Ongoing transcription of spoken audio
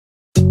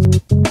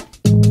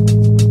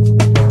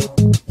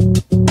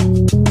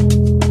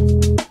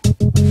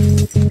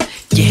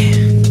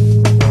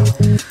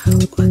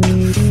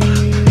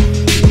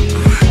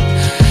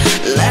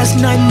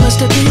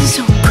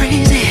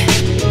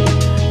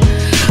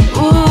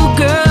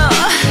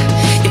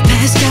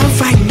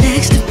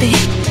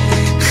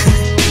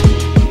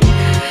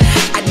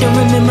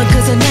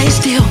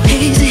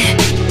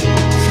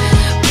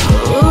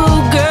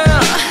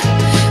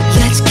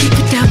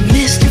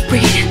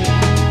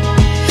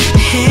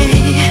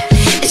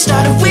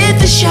started with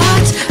the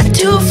shots, a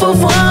 2 for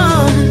 1.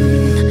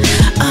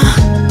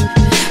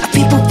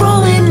 People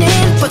rolling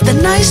in, but the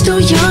night's still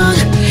young.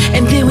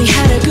 And then we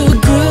had a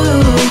good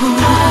groove,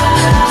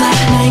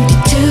 like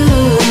 92.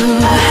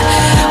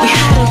 We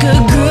had a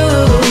good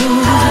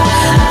groove,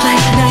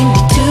 like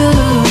 92.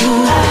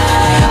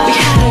 We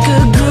had a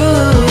good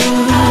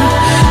groove,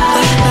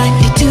 like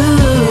 92.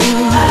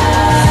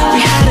 We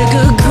had a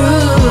good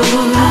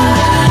groove,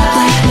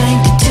 like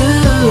 92.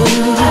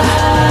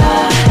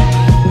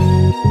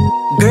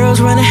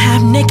 Girls running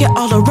half naked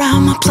all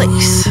around my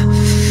place.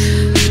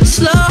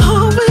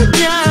 Slow it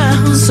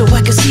down so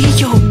I can see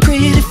your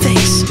pretty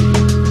face.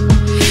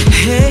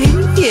 Hey,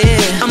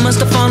 yeah, I must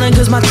have fallen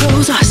cause my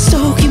clothes are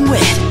soaking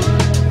wet.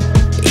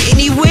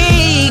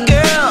 Anyway,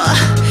 girl,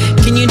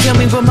 can you tell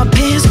me where my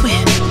pants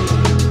went?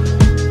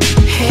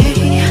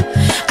 Hey,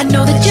 I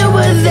know that you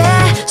were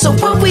there, so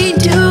what we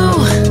do?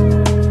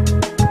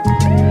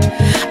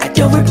 I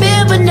don't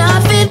remember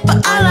nothing,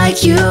 but I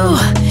like you.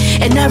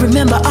 And I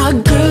remember our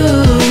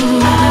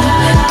groove,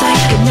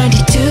 like a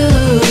 92.